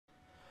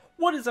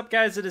What is up,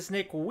 guys? It is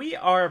Nick. We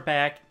are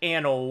back,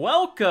 and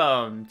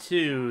welcome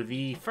to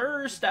the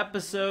first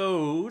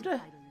episode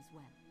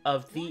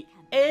of the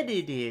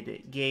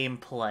edited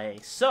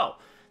gameplay. So,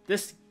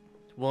 this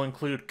will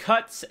include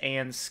cuts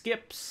and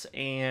skips,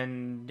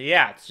 and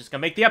yeah, it's just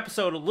gonna make the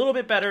episode a little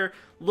bit better,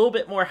 a little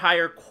bit more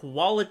higher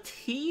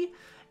quality.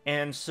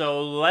 And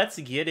so let's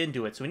get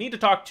into it. So we need to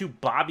talk to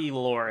Bobby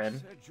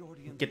Lauren,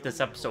 get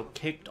this episode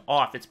kicked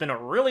off. It's been a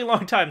really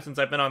long time since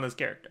I've been on this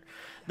character.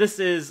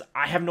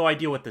 I have no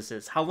idea what this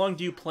is. How long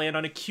do you plan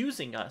on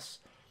accusing us?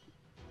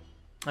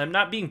 I'm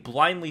not being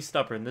blindly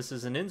stubborn. This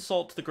is an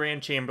insult to the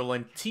Grand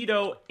Chamberlain,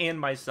 Tito, and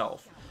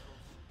myself.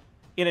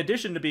 In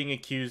addition to being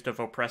accused of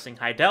oppressing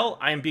Heidel,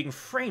 I am being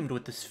framed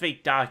with this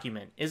fake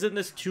document. Isn't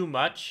this too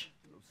much?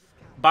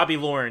 Bobby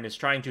Lauren is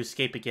trying to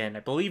escape again. I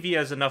believe he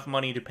has enough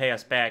money to pay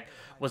us back.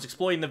 Was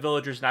exploiting the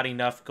villagers not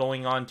enough,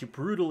 going on to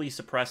brutally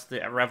suppress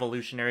the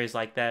revolutionaries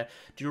like that?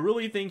 Do you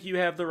really think you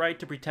have the right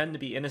to pretend to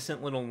be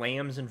innocent little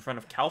lambs in front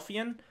of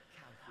Calphion?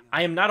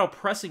 I am not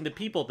oppressing the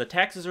people. The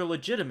taxes are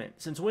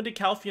legitimate. Since when did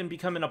Calphion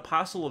become an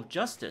apostle of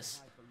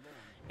justice?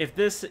 If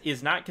this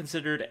is not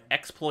considered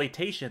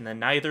exploitation, then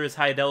neither is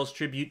Heidel's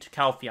tribute to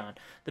Calphion.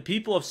 The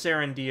people of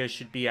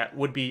Serendia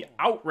would be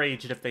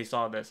outraged if they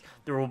saw this.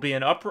 There will be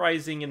an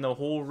uprising in the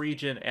whole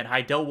region, and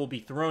Heidel will be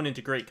thrown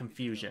into great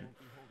confusion.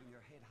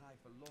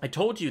 I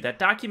told you, that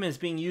document is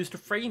being used to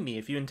frame me.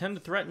 If you intend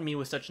to threaten me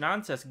with such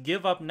nonsense,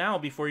 give up now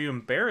before you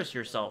embarrass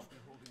yourself.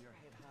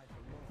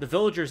 The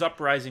villagers'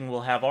 uprising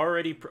will have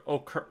already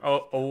occurred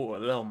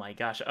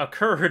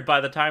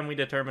by the time we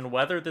determine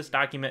whether this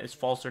document is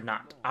false or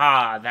not.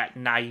 Ah, that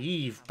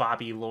naive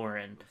Bobby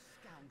Lauren.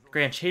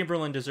 Grand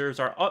Chamberlain deserves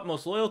our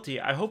utmost loyalty.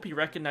 I hope he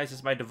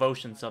recognizes my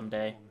devotion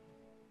someday.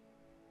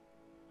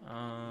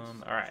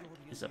 Alright,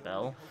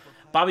 Isabel.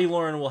 Bobby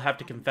Lauren will have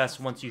to confess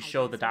once you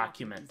show the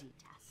document.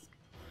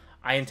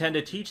 I intend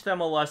to teach them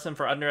a lesson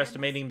for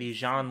underestimating the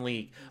Jean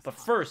League. But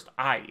first,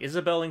 I,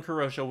 Isabel and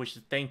Kurosha, wish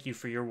to thank you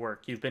for your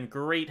work. You've been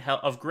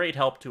of great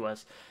help to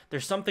us.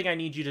 There's something I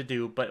need you to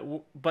do,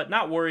 but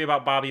not worry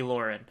about Bobby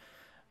Lauren.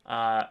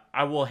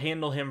 I will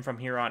handle him from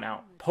here on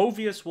out.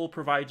 Povius will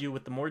provide you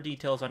with the more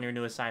details on your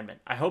new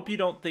assignment. I hope you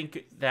don't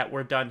think that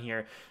we're done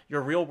here. Your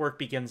real work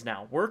begins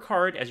now. Work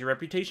hard. As your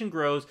reputation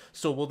grows,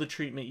 so will the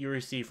treatment you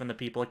receive from the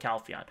people of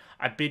Calphion.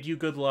 I bid you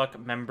good luck,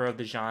 member of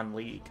the Jean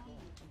League.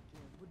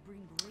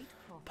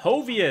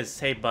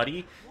 Povius, hey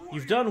buddy,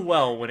 you've done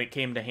well when it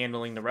came to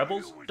handling the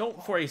rebels.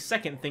 Don't for a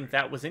second think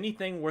that was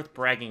anything worth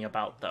bragging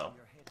about, though.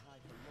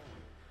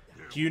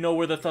 Do you know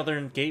where the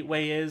Southern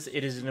Gateway is?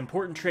 It is an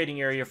important trading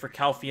area for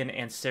Calphion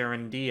and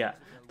Serendia.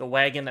 The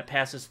wagon that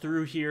passes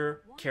through here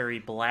carry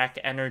black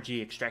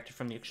energy extracted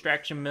from the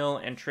extraction mill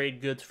and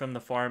trade goods from the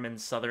farm in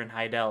southern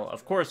Heidel.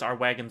 Of course, our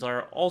wagons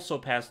are also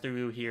passed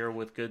through here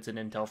with goods and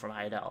intel from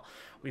Heidel.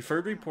 We've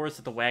heard reports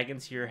that the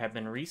wagons here have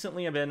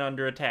recently been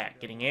under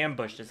attack, getting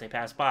ambushed as they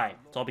pass by.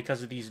 It's all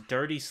because of these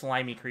dirty,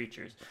 slimy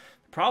creatures.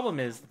 The problem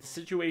is that the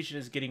situation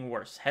is getting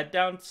worse. Head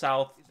down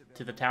south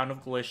to the town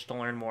of Glish to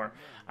learn more.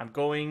 I'm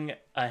going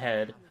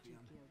ahead,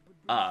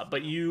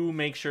 but you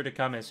make sure to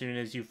come as soon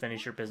as you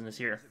finish your business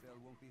here.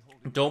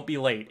 Don't be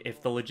late.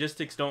 If the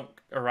logistics don't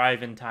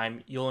arrive in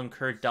time, you'll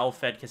incur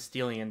Dell-fed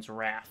Castilian's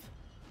wrath.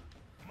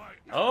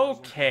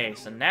 Okay,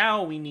 so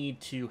now we need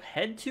to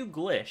head to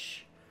Glish.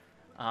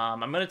 I'm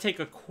going to take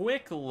a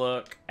quick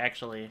look.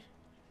 Actually,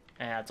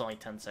 it's only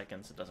 10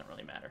 seconds. It doesn't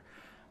really matter.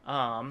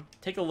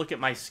 Take a look at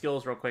my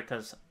skills real quick,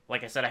 because,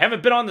 like I said, I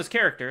haven't been on this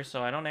character,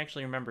 so I don't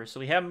actually remember. So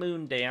we have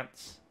Moon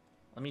Dance.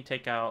 Let me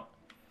take out...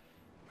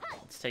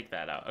 Let's take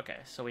that out. Okay,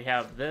 so we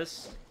have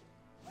this...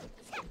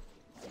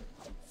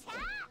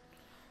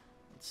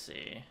 Let's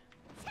see.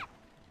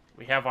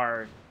 We have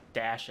our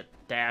dash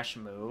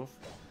move.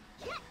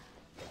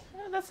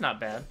 That's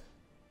not bad.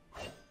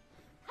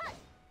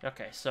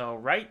 Okay, so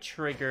right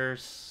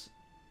triggers.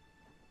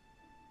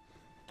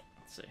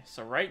 Let's see.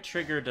 So right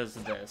trigger does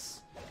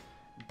this.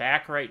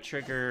 Back right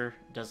trigger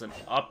does an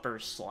upper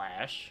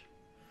slash.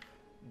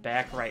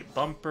 Back right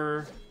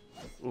bumper.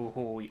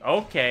 Ooh,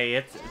 okay,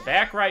 it's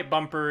back right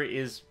bumper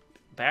is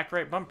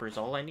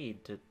all I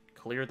need to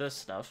clear this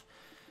stuff.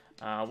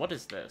 What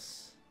is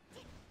this?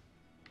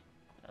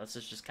 This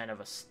is just kind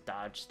of a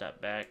dodge step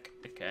back.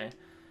 Okay.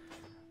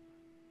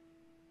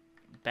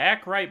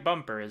 Back right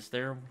bumper. Is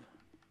there...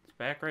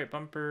 Back right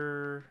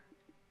bumper...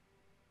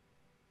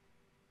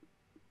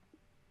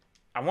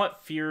 I want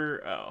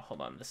fear... Oh,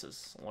 hold on. This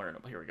is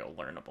learnable. Here we go.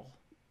 Learnable.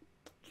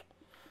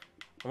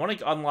 I want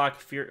to unlock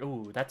fear...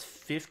 Ooh, that's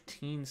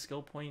 15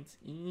 skill points.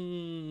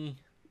 Do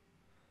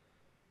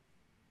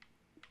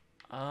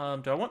I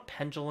want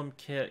pendulum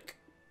kick?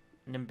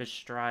 Nimbus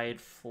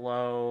stride,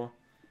 flow...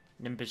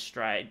 Nimbus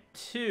Stride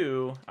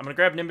 2. I'm going to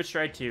grab Nimbus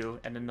Stride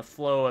 2, and then the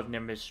flow of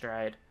Nimbus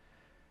Stride.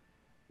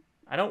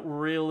 I don't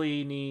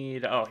really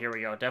need... Oh, here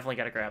we go. Definitely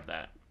got to grab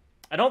that.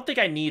 I don't think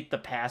I need the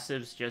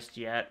passives just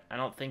yet. I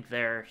don't think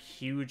they're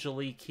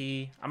hugely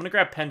key. I'm going to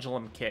grab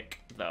Pendulum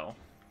Kick, though.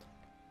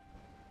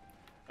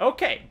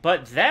 Okay,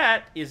 but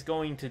that is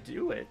going to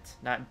do it.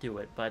 Not do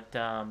it, but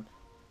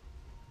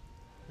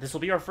This will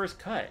be our first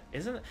cut,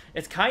 isn't it?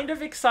 It's kind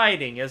of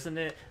exciting, isn't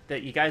it?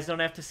 That you guys don't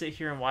have to sit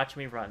here and watch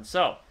me run.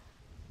 So,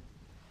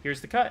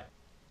 here's the cut.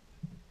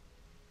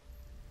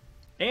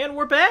 And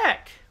we're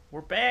back!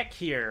 We're back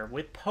here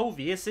with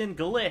Povius and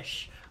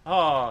Glish.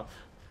 Oh,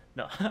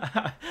 no.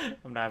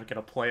 I'm not going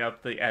to play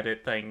up the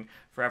edit thing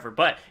forever.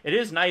 But it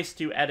is nice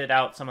to edit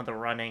out some of the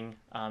running.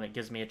 It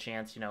gives me a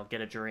chance, you know,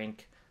 get a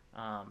drink.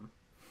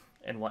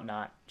 And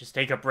whatnot. Just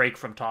take a break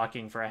from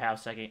talking for a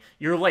half second.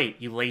 You're late,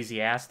 you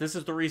lazy ass. This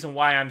is the reason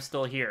why I'm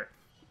still here.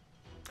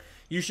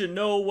 You should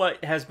know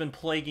what has been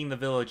plaguing the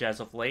village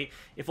as of late,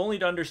 if only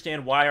to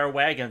understand why our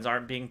wagons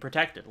aren't being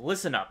protected.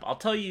 Listen up, I'll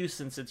tell you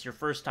since it's your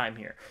first time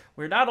here.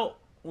 We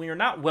are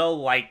not well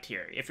liked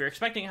here. If you're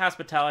expecting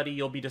hospitality,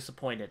 you'll be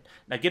disappointed.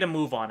 Now get a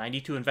move on. I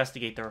need to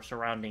investigate the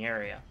surrounding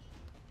area.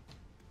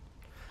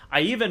 I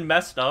even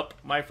messed up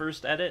my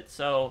first edit,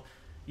 so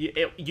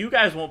you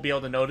guys won't be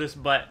able to notice,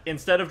 but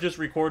instead of just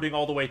recording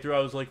all the way through, I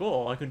was like,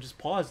 oh, I can just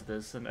pause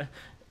this. And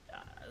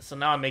so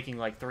now I'm making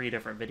like 3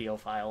 different video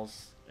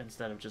files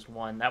instead of just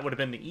one. That would have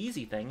been the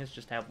easy thing, is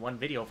just have one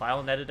video file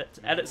and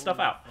edit stuff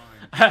out.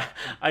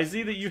 I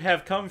see that you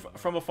have come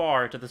from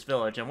afar to this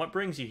village, and what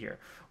brings you here?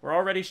 We're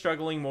already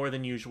struggling more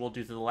than usual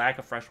due to the lack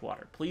of fresh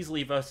water. Please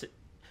leave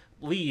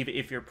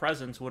if your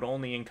presence would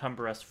only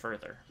encumber us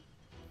further.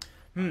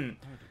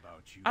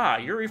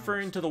 You're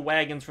referring to the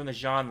wagons from the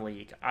Jean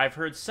League. I've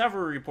heard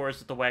several reports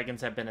that the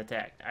wagons have been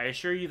attacked. I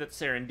assure you that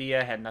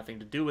Serendia had nothing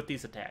to do with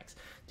these attacks.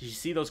 Did you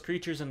see those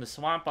creatures in the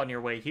swamp on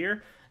your way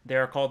here? They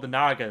are called the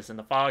Nagas and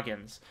the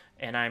Fogans,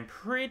 and I'm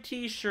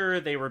pretty sure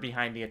they were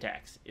behind the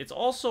attacks. It's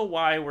also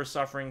why we're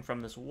suffering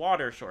from this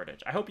water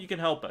shortage. I hope you can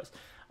help us.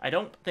 I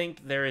don't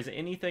think there is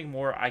anything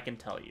more I can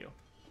tell you.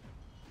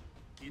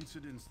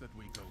 Incidents that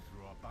we go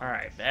through.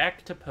 Alright,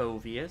 back to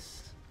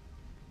Povius.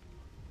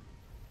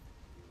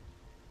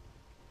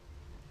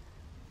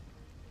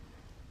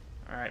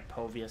 Alright,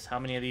 Povius, how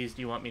many of these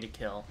do you want me to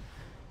kill?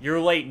 You're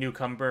late,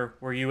 newcomer.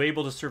 Were you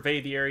able to survey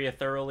the area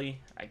thoroughly?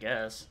 I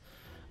guess.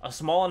 A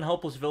small and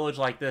helpless village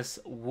like this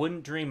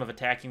wouldn't dream of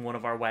attacking one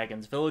of our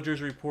wagons. Villagers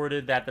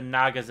reported that the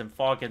Nagas and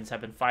Fogans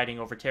have been fighting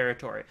over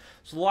territory.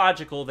 It's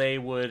logical they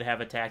would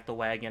have attacked the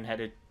wagon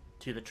headed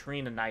to the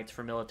Trina Knights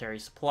for military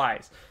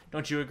supplies.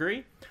 Don't you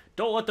agree?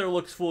 Don't let their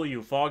looks fool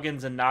you.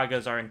 Fogans and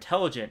Nagas are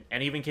intelligent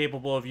and even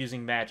capable of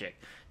using magic.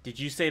 Did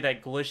you say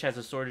that Glish has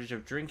a shortage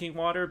of drinking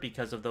water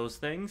because of those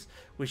things?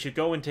 We should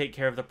go and take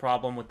care of the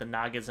problem with the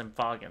Nagas and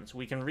Fogans.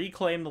 We can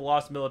reclaim the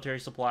lost military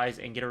supplies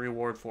and get a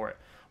reward for it.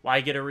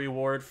 Why get a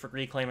reward for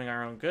reclaiming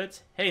our own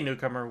goods? Hey,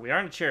 newcomer, we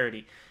aren't a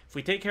charity. If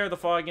we take care of the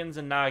Fogans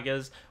and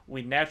Nagas,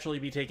 we'd naturally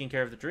be taking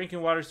care of the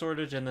drinking water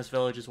shortage in this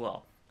village as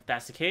well. If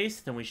that's the case,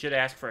 then we should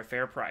ask for a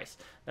fair price.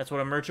 That's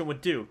what a merchant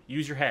would do.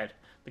 Use your head.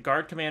 The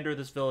guard commander of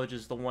this village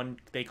is the one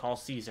they call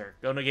Caesar.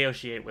 Go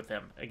negotiate with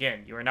him.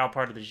 Again, you are now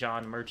part of the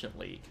Jean Merchant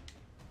League.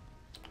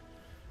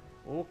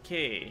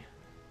 Okay.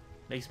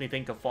 Makes me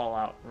think of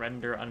Fallout.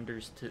 Render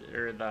unders to,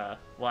 or the,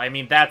 well, I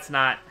mean, it's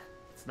not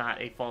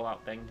a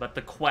Fallout thing, but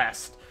the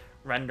quest.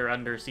 Render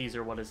under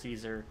Caesar, what is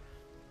Caesar?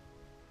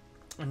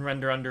 And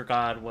render under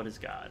God, what is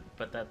God?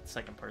 But that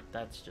second part,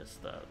 that's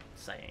just the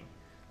saying.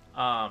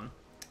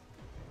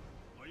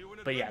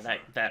 But yeah,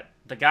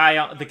 the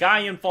guy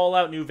in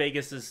Fallout New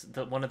Vegas is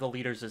one of the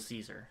leaders is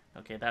Caesar.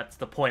 Okay, that's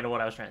the point of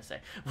what I was trying to say.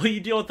 Will you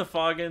deal with the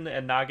Fogan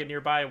and Naga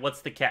nearby?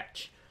 What's the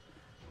catch?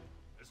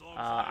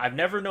 I've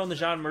never known the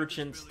Jean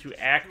merchants to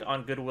act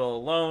on goodwill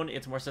alone.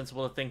 It's more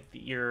sensible to think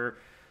that your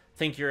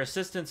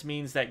assistance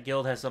means that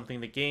guild has something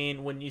to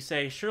gain. When you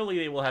say, surely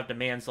they will have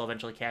demands they'll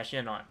eventually cash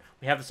in on.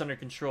 We have this under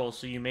control,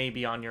 so you may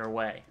be on your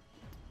way.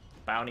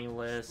 Bounty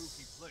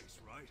list.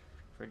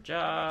 For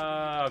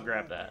job, I'll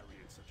grab that.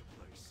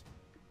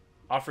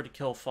 Offer to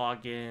kill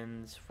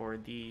Foggins for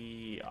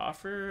the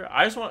offer.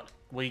 I just want...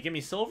 Will you give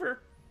me silver?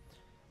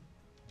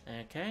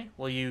 Okay.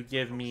 Will you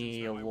give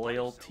me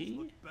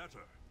loyalty?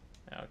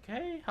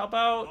 Okay. How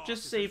about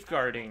just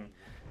safeguarding?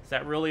 Is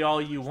that really all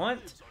you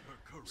want?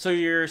 So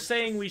you're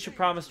saying we should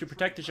promise to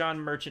protect the Jean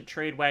merchant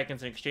trade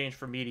wagons in exchange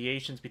for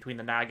mediations between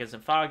the Nagas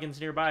and Foggins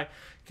nearby?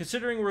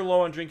 Considering we're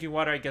low on drinking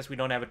water, I guess we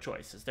don't have a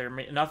choice. Is there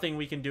nothing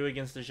we can do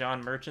against the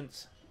Jean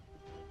merchants?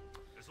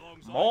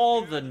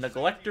 Maul the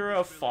neglector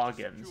of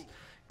Foggins.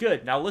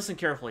 Good, now listen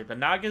carefully. The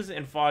Nagas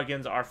and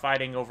Foggins are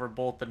fighting over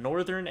both the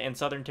northern and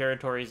southern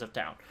territories of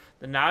town.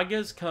 The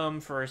Nagas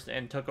come first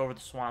and took over the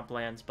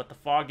swamplands, but the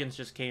Foggins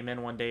just came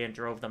in one day and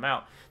drove them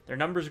out. Their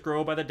numbers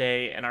grow by the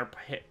day, and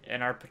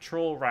our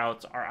patrol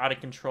routes are out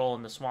of control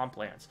in the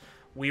swamplands.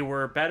 We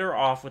were better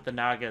off with the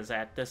Nagas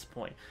at this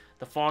point.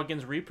 The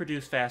Foggins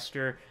reproduce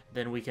faster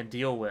than we can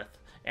deal with,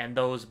 and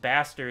those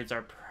bastards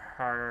are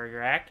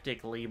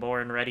practically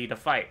born ready to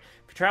fight.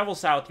 If you travel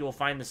south, you will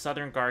find the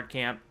Southern Guard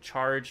camp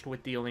charged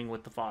with dealing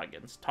with the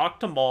Foggins. Talk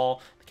to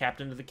Maul, the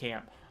captain of the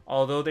camp.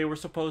 Although they were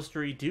supposed to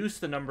reduce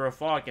the number of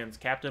Foggins,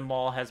 Captain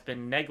Maul has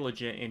been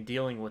negligent in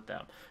dealing with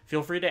them.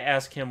 Feel free to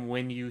ask him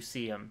when you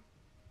see him.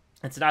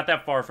 It's not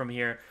that far from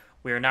here.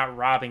 We are not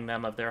robbing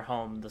them of their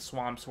home. The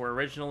swamps were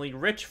originally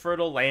rich,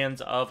 fertile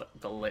lands of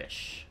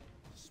Glish.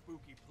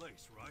 Spooky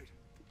place, right?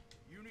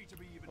 You need to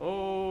be even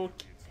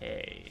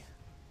Okay.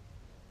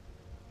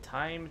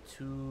 Time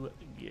to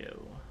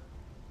go.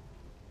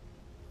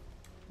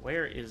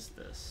 Where is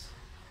this?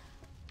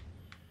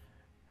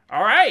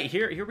 Alright,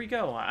 here we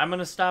go. I'm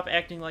gonna stop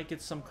acting like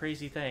it's some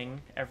crazy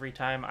thing every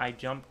time I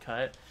jump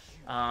cut.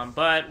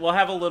 But we'll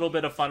have a little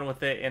bit of fun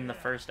with it in the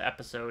first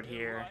episode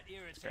here.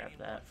 Let's grab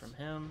that from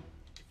him.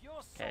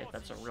 Okay,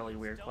 that's a really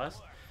weird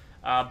quest.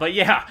 But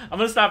yeah, I'm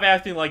gonna stop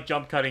acting like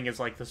jump cutting is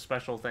like the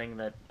special thing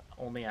that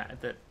only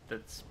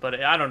that's.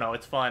 But I don't know,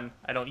 it's fun.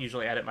 I don't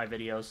usually edit my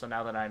videos, so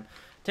now that I'm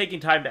taking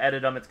time to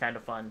edit them, it's kind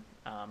of fun.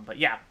 But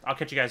yeah, I'll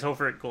catch you guys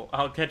over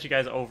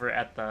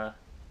at the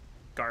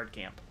guard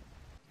camp.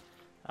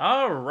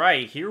 All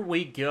right, here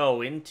we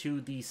go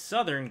into the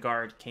southern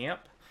guard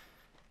camp.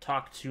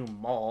 Talk to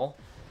Maul.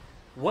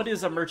 What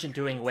is a merchant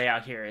doing way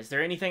out here? Is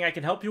there anything I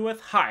can help you with?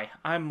 Hi,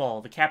 I'm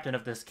Maul, the captain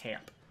of this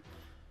camp.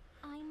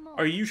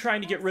 Are you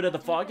trying to get rid of the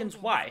Foggans?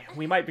 Why?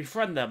 We might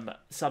befriend them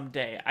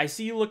someday. I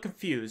see you look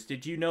confused.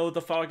 Did you know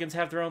the Foggans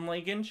have their own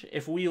language?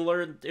 If we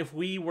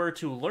were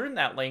to learn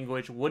that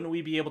language, wouldn't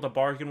we be able to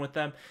bargain with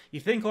them? You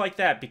think like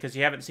that because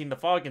you haven't seen the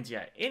Foggans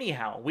yet.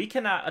 Anyhow, we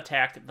cannot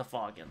attack the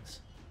Foggans.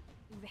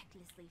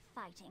 Recklessly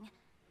fighting.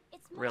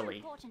 It's more Really?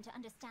 important to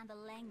understand the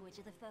language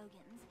of the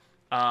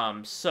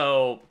Foggans.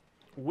 So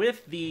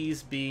with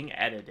these being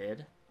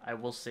edited, I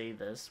will say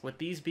this. With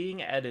these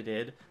being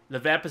edited,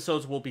 the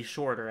episodes will be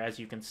shorter, as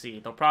you can see.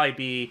 They'll probably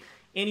be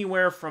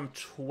anywhere from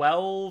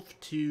 12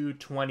 to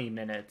 20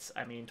 minutes.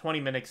 I mean, 20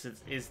 minutes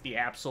is the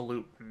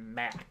absolute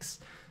max.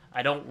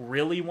 I don't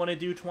really want to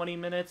do 20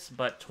 minutes,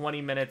 but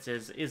 20 minutes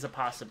is a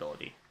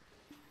possibility.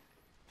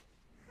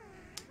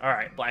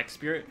 Alright, Black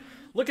Spirit.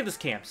 Look at this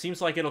camp.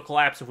 Seems like it'll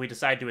collapse if we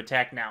decide to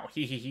attack now.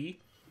 Hee hee hee.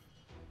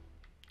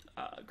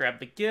 Grab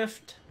the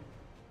gift.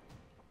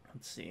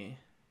 Let's see.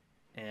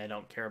 I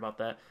don't care about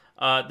that.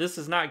 This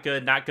is not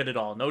good at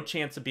all. No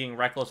chance of being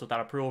reckless without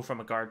approval from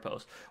a guard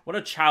post. What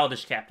a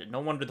childish captain. No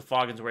wonder the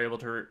Foggans were able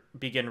to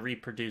begin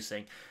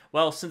reproducing.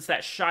 Well, since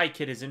that shy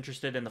kid is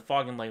interested in the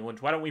Foggan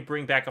language, why don't we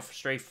bring back a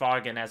stray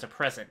Foggan as a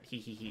present? Hee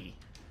hee hee.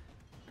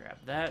 Grab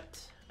that.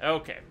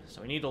 Okay,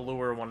 so we need to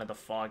lure one of the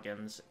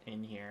Foggans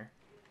in here.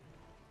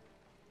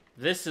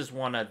 This is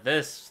one of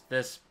this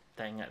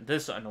thing.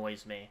 This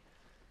annoys me.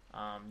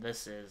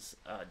 This is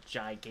a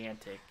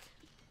gigantic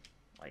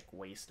like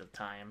waste of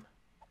time,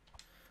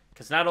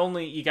 because not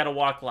only you gotta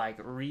walk like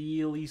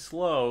really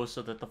slow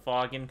so that the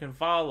Foggan can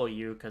follow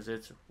you, because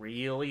it's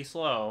really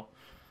slow.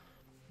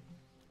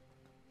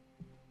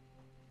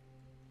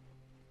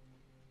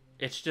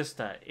 It's just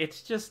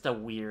a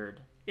weird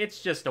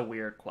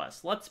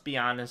quest. Let's be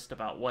honest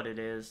about what it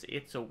is.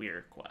 It's a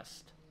weird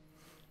quest.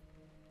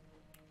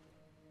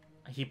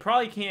 He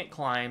probably can't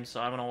climb,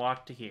 so I'm gonna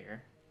walk to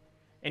here.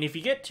 And if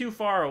you get too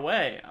far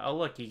away, oh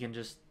look, he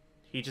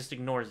just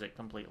ignores it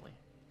completely.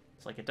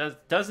 It's like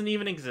it doesn't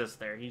even exist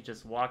there. He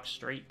just walks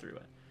straight through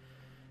it.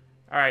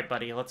 All right,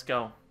 buddy, let's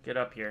go. Get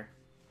up here.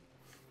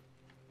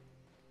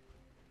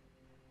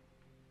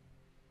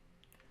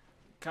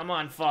 Come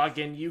on,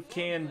 Foggan, you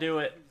can do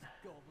it.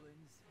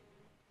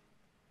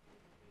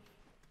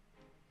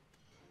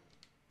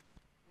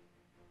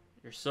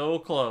 You're so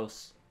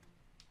close.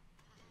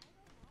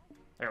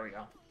 There we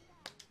go.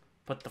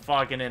 Put the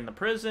Foggan in the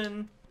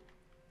prison.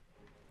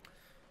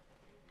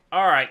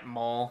 All right,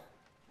 Maul.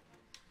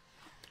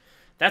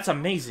 That's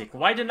amazing.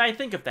 Why didn't I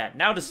think of that?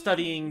 Now to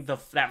studying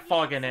that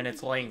Foggan and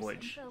its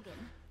language.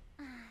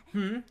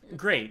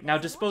 Great. Now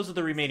dispose of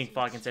the remaining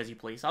Foggans as you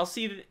please. I'll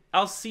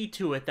see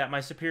to it that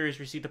my superiors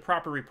receive the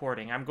proper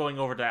reporting. I'm going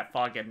over to that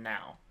Foggan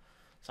now.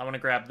 So I'm gonna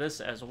grab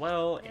this as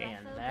well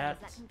and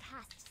that.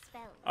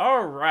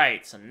 All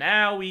right. So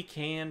now we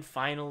can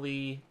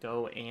finally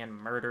go and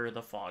murder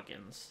the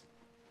Foggans.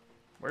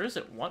 Where does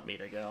it want me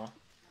to go?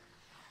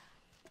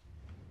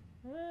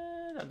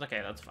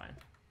 Okay, that's fine.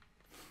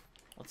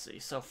 Let's see.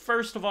 So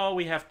first of all,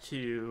 we have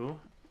to.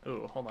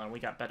 Oh, hold on. We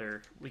got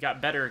better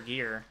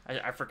gear.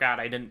 I forgot.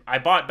 I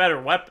bought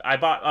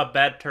a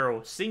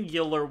better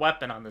singular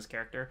weapon on this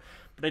character,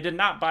 but I did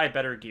not buy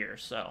better gear.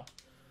 So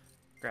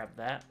grab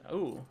that.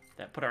 Oh,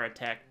 that put our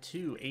attack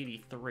to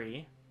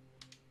 83.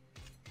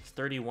 It's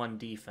 31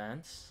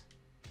 defense.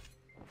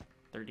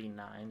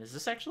 39. Is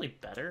this actually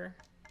better?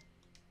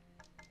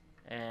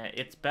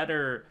 It's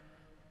better.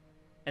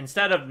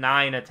 Instead of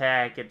 9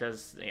 attack, it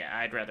does. Yeah,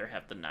 I'd rather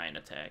have the 9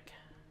 attack.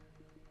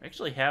 We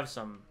actually have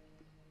some.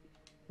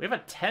 We have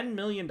a $10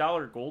 million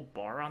gold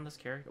bar on this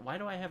character. Why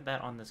do I have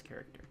that on this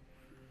character?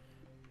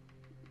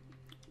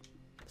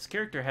 This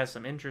character has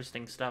some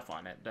interesting stuff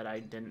on it that I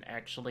didn't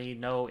actually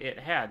know it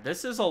had.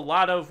 This is a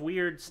lot of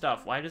weird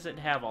stuff. Why does it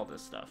have all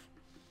this stuff?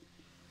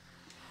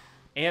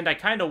 And I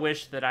kind of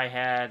wish that I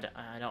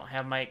don't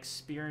have my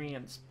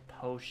experience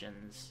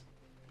potions.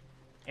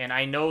 And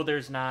I know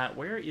there's not.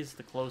 Where is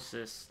the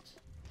closest?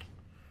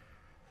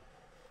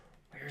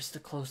 Where's the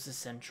closest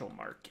central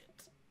market?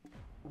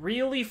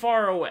 Really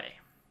far away.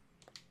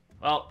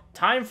 Well,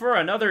 time for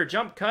another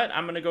jump cut.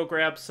 I'm going to go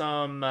grab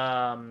some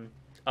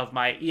of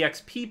my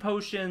EXP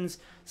potions,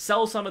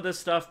 sell some of this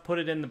stuff, put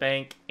it in the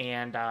bank,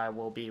 and I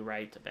will be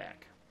right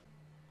back.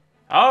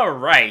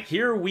 Alright,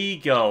 here we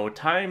go.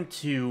 Time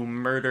to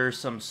murder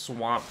some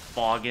swamp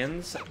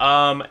foggins.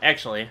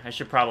 Actually, I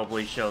should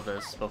probably show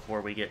this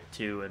before we get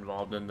too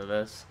involved into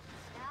this.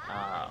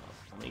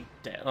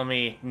 Let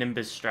me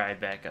Nimbus Stride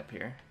back up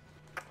here.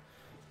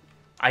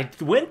 I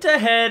went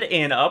ahead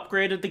and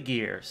upgraded the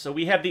gear. So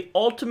we have the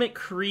Ultimate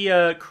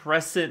Korea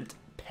Crescent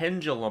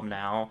Pendulum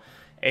now.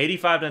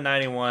 85 to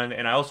 91,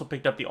 and I also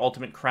picked up the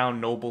Ultimate Crown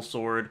Noble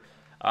Sword.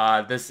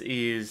 This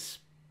is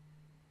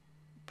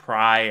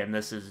Pry, and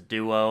this is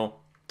Duo.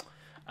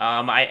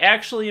 I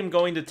actually am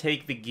going to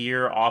take the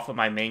gear off of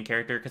my main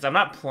character, because I'm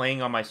not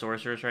playing on my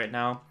sorceress right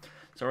now.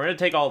 So we're going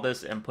to take all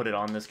this and put it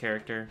on this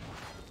character.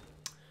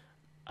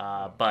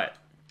 But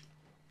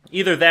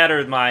either that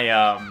or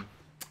my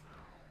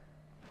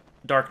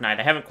Dark Knight.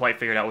 I haven't quite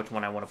figured out which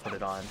one I want to put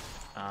it on.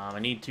 I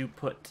need to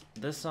put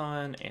this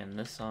on and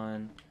this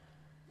on.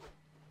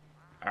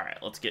 Alright,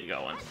 let's get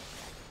going.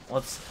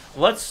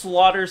 Let's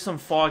slaughter some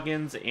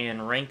foggins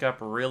and rank up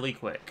really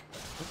quick.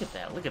 Look at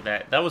that, look at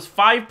that. That was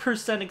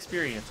 5%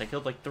 experience. I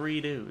killed like 3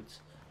 dudes.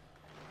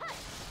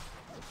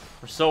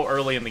 We're so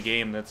early in the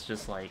game that's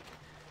just like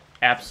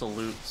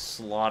absolute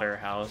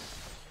slaughterhouse.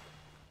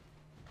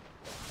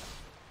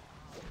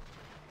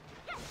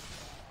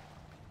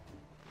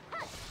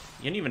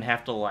 You don't even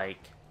have to like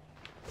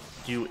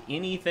do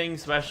anything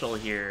special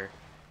here.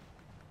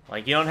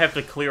 Like, you don't have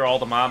to clear all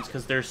the mobs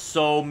because there's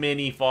so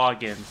many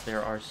foggins.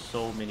 There are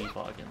so many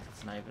foggins.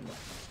 It's not even...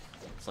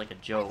 It's like a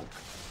joke.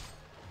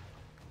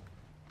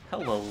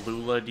 Hello,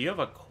 Lula. Do you have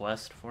a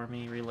quest for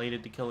me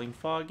related to killing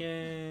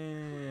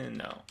foggin?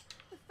 No.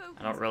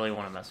 I don't really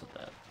want to mess with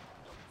that.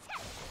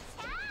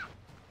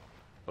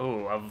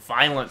 Oh, a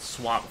violent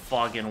swamp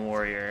foggin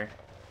warrior.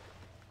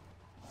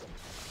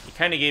 You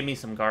kind of gave me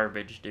some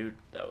garbage, dude.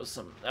 That was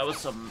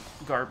some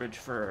garbage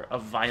for a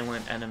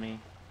violent enemy.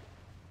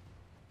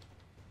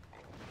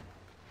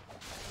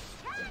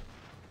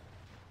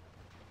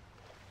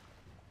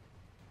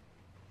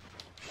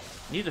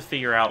 I need to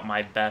figure out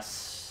my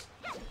best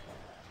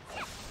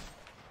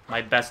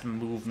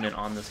movement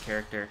on this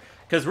character.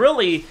 Because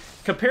really,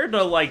 compared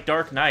to like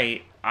Dark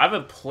Knight, I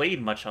haven't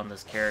played much on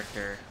this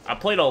character. I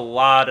played a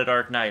lot of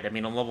Dark Knight. I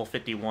mean, I'm level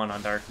 51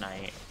 on Dark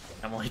Knight.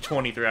 I'm only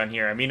 23 on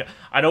here. I mean,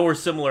 I know we're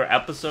similar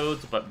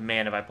episodes, but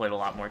man, have I played a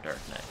lot more Dark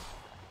Knight.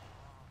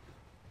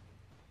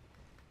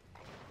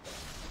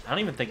 I don't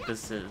even think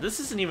this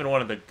isn't even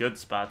one of the good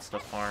spots to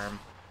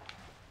farm.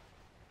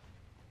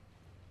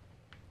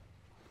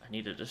 I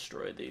need to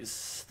destroy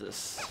this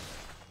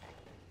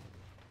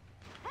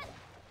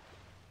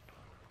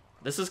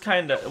is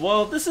kind of,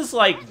 well, this is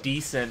like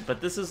decent, but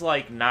this is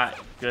like not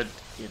good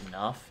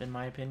enough in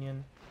my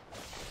opinion.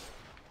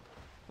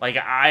 Like,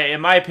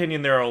 in my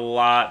opinion, there are a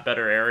lot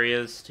better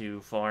areas to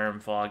farm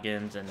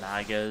foggins and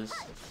nagas,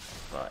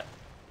 but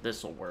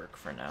this will work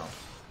for now.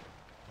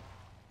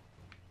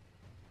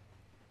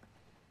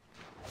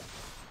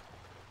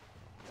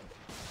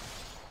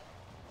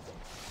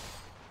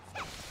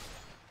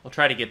 We'll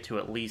try to get to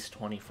at least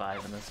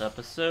 25 in this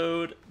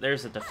episode.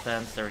 There's a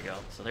defense. There we go.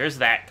 So there's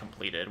that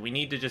completed. We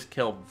need to just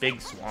kill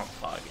big swamp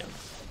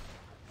foggins.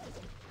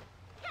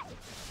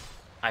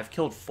 I've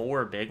killed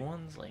 4 big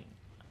ones? Like,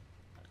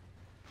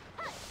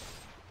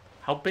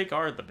 how big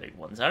are the big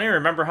ones? I don't even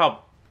remember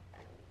how...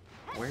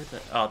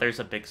 Oh, there's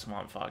a big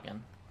swamp foggin.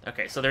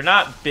 Okay, so they're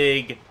not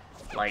big,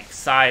 like,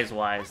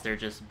 size-wise. They're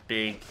just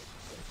big.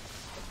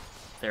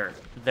 They're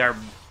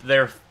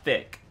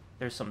thick.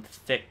 There's some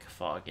thick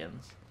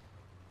foggins.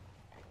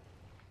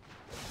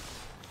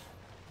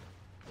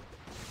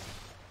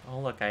 Oh,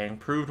 look, I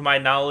improved my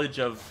knowledge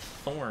of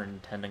thorn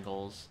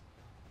tentacles.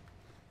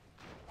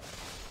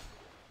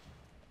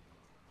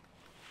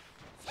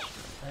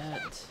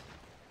 That.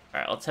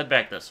 Alright, let's head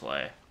back this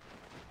way.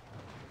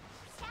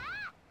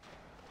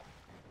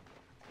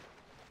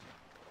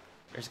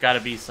 There's gotta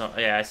be some...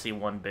 Yeah, I see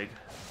one big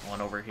one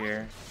over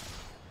here.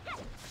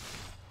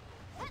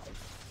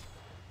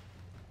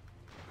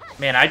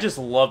 Man, I just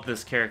love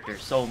this character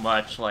so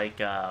much, like,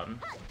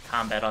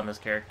 combat on this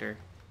character.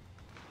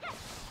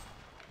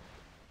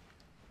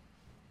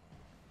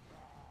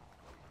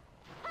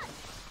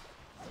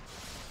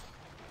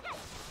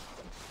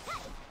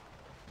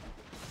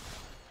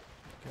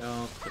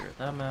 Go, clear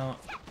them out.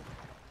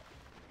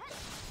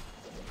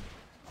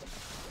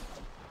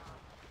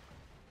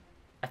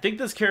 I think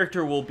this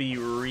character will be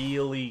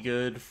really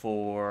good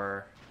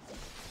for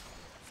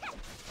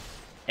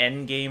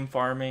endgame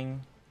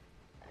farming.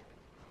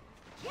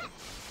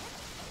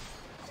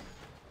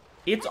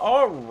 It's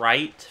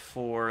alright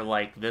for,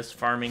 like, this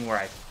farming where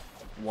I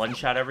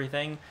one-shot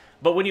everything.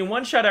 But when you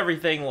one-shot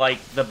everything,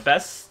 like, the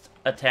best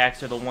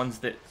attacks are the ones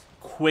that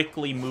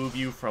quickly move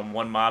you from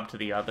one mob to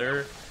the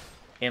other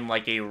in,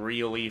 like, a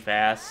really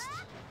fast...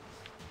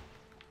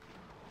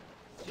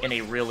 In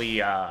a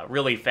really,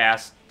 really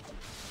fast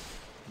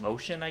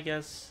motion, I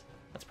guess?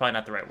 That's probably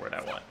not the right word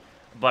I want.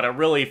 But a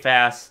really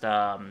fast,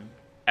 at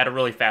a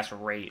really fast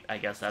rate, I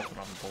guess that's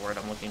what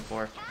I'm looking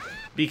for.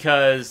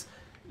 Because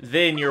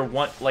then you're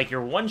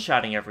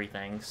one-shotting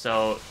everything,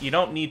 so you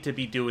don't need to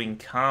be doing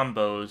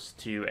combos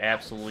to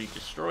absolutely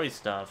destroy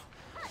stuff.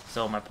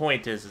 So my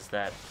point is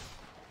that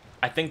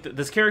I think that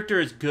this character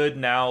is good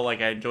now,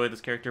 like I enjoy this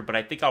character, but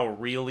I think I'll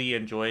really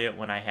enjoy it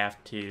when I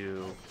have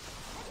to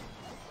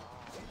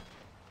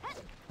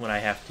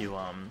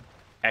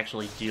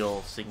actually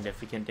deal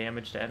significant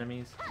damage to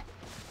enemies.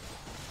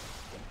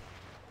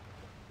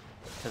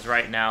 Because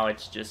right now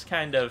it's just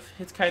kind of,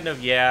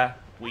 yeah,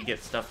 we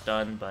get stuff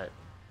done, but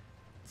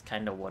it's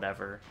kind of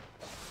whatever.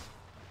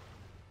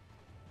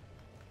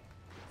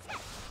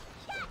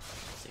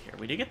 Let's see here.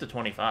 We did get to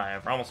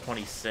 25. We're almost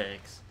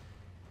 26.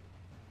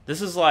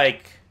 This is,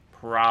 like,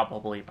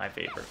 probably my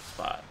favorite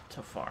spot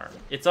to farm.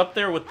 It's up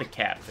there with the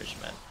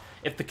catfishmen.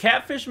 If the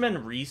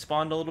catfishmen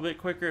respawned a little bit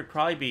quicker, it'd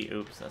probably be...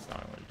 Oops, that's not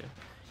what I'm going to do.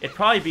 It'd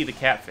probably be the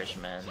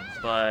catfishmen,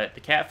 but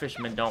the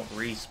catfishmen don't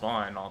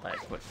respawn all that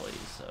quickly,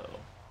 so...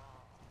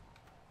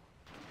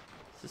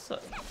 Is this a...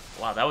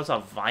 Wow, that was a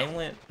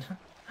violent...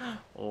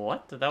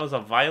 What? That was a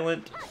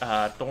violent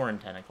thorn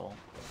tentacle.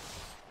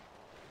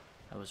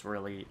 That was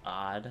really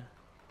odd.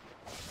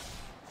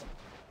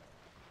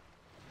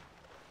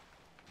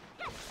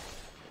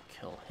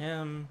 Kill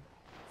him.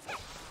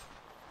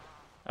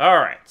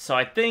 Alright, so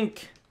I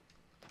think...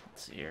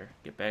 Let's see here.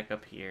 Get back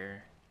up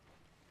here.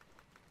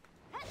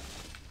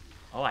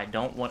 Oh, I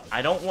don't want... What?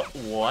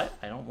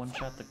 I don't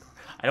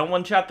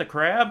one-shot the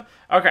crab?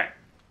 Okay.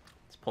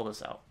 Let's pull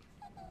this out.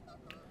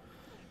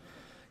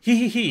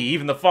 Hee,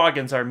 even the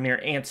Foggins are mere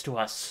ants to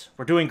us.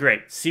 We're doing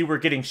great. See, we're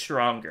getting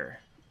stronger.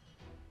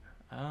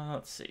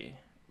 Let's see.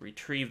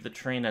 Retrieve the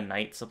train of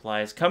night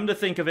supplies. Come to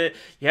think of it,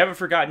 you haven't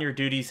forgotten your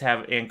duties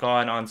and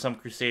gone on some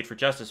crusade for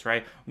justice,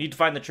 right? We need to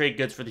find the trade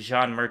goods for the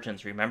Jean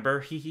merchants, remember?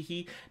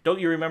 Hee. Don't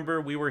you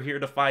remember? We were here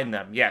to find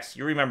them. Yes,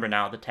 you remember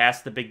now. The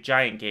task the big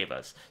giant gave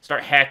us.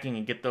 Start hacking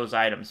and get those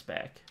items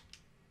back.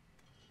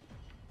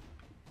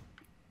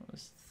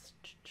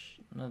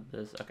 None of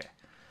this. Okay.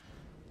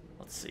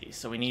 Let's see.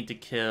 So we need to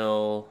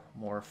kill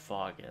more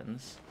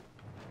Foggins.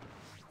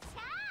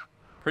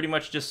 Pretty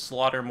much just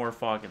slaughter more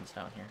Foggins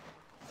down here.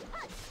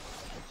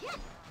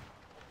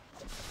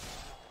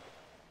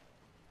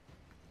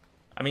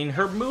 I mean,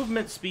 her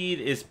movement speed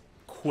is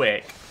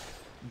quick.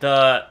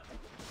 The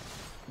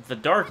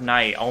Dark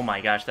Knight, oh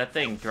my gosh, that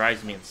thing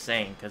drives me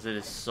insane because it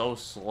is so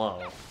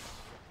slow.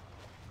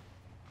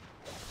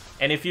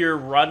 And if you're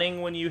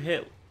running when you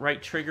hit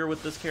right trigger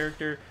with this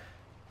character,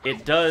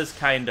 it does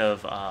kind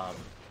of,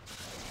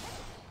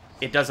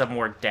 it does a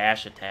more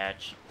dash attack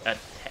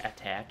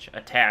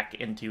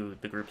into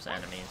the group's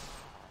enemies.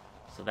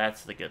 So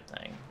that's the good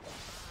thing.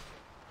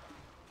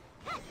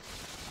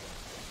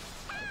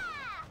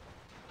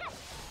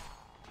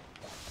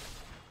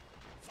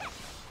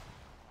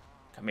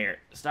 Come here.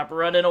 Stop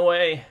running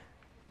away.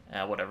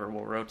 Whatever.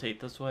 We'll rotate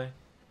this way.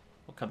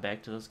 We'll come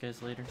back to those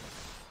guys later.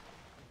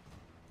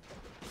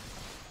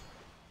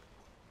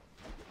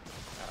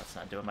 That's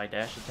not doing my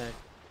dash attack.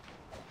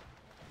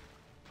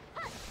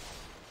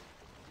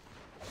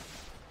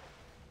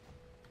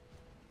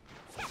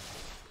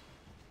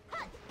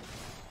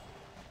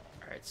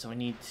 Alright, so we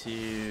need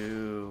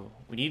to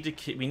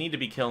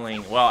be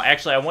killing... Well,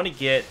 actually, I want to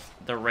get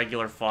the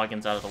regular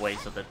Foggins out of the way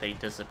so that they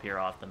disappear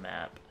off the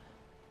map.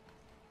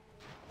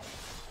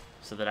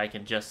 So that I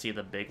can just see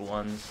the big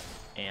ones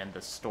and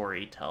the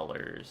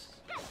storytellers.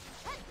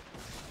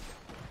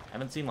 I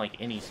haven't seen,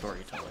 like, any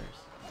storytellers.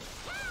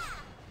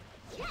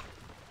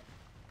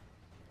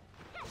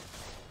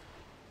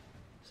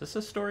 Is this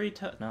a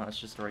storyteller? No, it's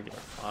just a regular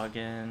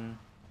Foggin.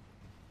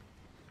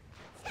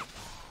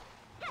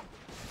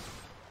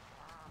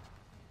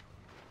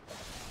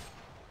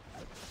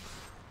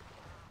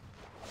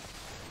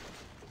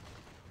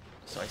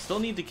 So I still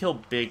need to kill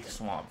big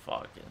swamp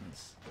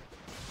Foggins.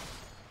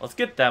 Let's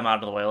get them out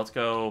of the way. Let's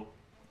go...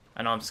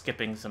 I know I'm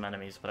skipping some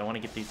enemies, but I want to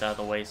get these out of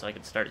the way so I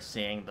can start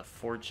seeing the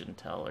fortune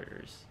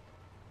tellers.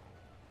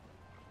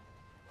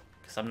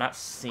 Because I'm not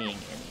seeing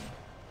any.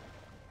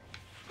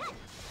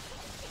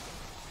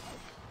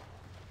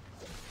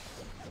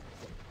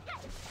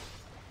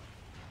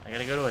 I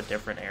gotta go to a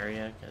different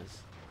area, because...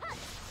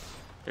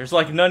 There's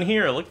like none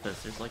here. Look at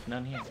this. There's like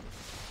none here.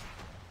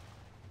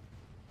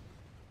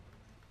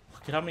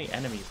 Look at how many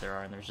enemies there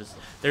are, and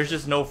there's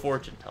just no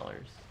fortune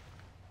tellers.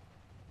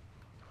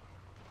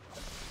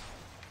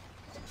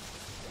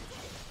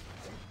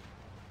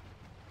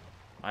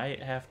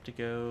 Might have to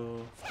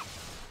go...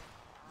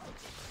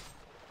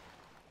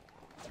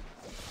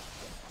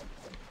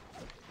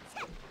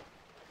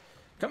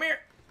 Come here!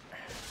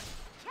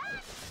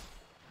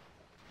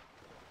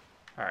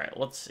 Alright,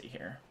 let's see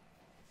here.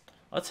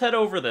 Let's head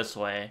over this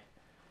way.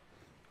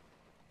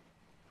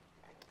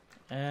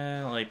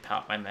 And let me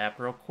pop my map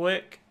real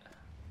quick.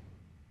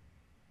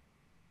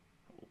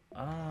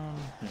 I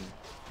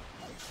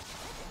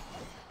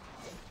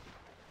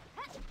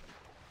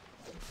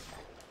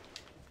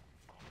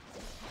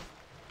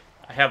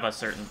have a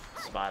certain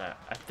spot.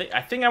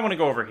 I think I want to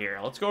go over here.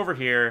 Let's go over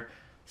here.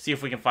 See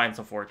if we can find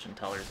some fortune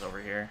tellers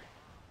over here.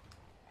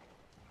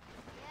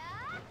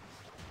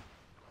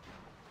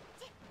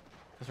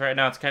 Because So right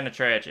now it's kind of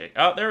tragic.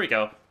 Oh, there we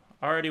go.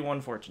 Already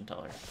one fortune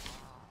teller.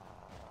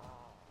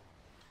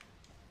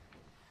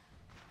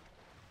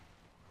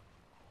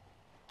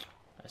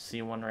 I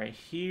see one right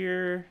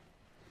here.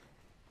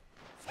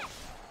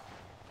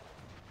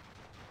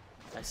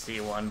 I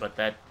see one, but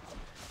that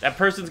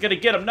person's gonna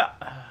get him. No.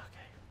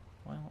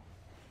 Okay.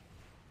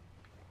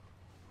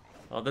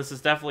 Well, this is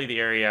definitely the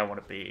area I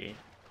want to be.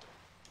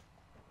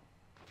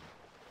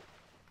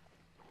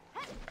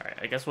 Alright,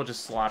 I guess we'll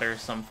just slaughter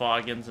some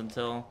Foggins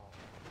until...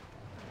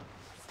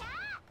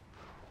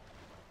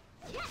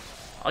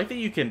 I like that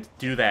you can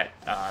do that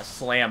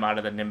slam out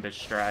of the Nimbus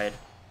Stride.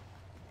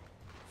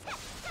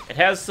 It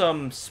has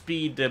some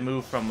speed to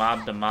move from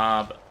mob to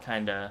mob,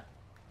 kind of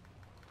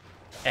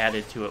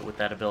added to it with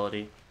that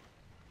ability.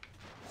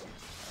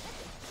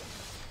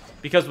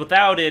 Because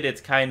without it, it's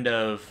kind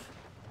of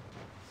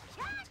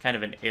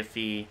an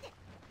iffy...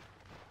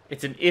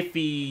 It's an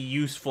iffy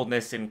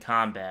usefulness in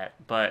combat,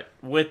 but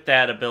with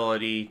that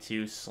ability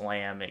to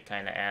slam, it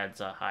kind of adds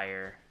a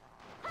higher...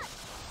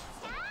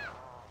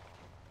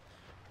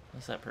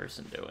 What's that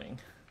person doing?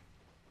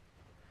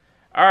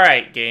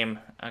 Alright, game.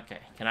 Okay,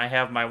 can I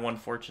have my one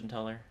fortune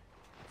teller?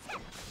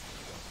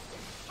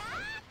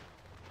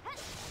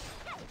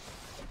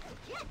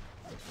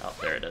 Oh,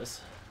 there it is.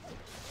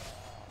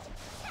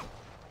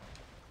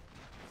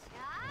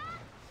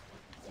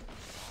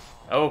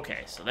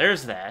 Okay, so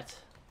there's that.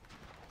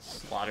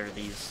 Slaughter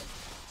these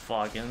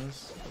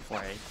Foggins before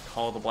I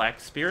call the Black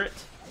Spirit.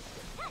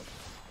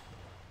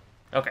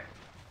 Okay,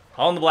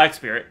 calling the Black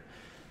Spirit.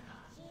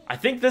 I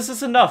think this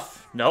is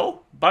enough.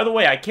 No? By the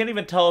way, I can't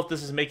even tell if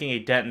this is making a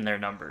dent in their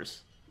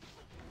numbers.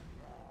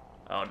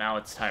 Oh, now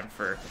it's time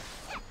for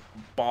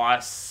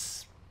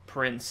Boss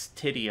Prince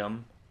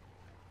Tidium.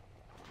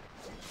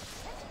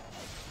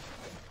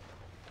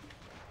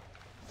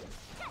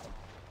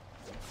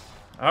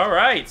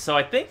 Alright, so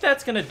I think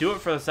that's going to do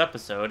it for this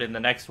episode. In the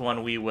next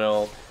one, we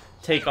will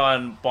take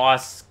on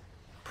Boss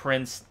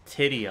Prince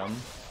Tidium,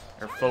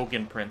 or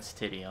Fogin Prince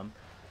Tidium.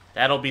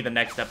 That'll be the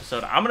next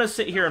episode. I'm going to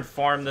sit here and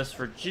farm this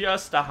for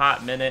just a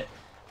hot minute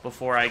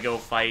before I go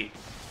fight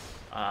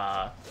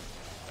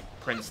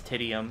Prince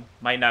Tidium.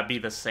 Might not be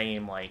the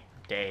same, like,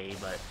 day,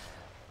 but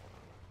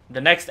the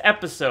next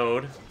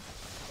episode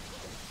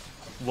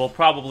will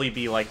probably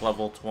be, like,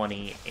 level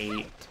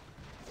 28.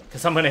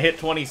 Because I'm going to hit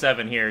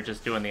 27 here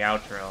just doing the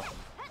outro.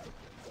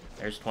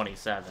 There's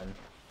 27.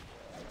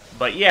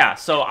 But yeah,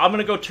 so I'm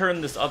going to go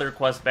turn this other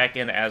quest back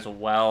in as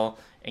well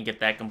and get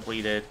that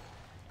completed.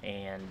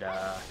 And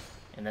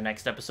in the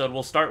next episode,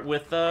 we'll start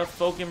with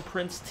Fogin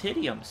Prince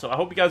Tidium. So I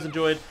hope you guys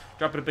enjoyed.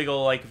 Drop it a big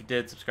ol' like if you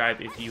did.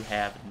 Subscribe if you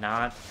have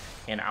not.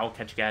 And I will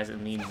catch you guys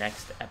in the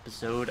next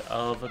episode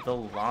of the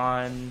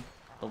Lahn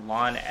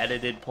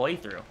edited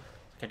playthrough.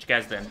 Catch you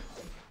guys then.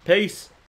 Peace!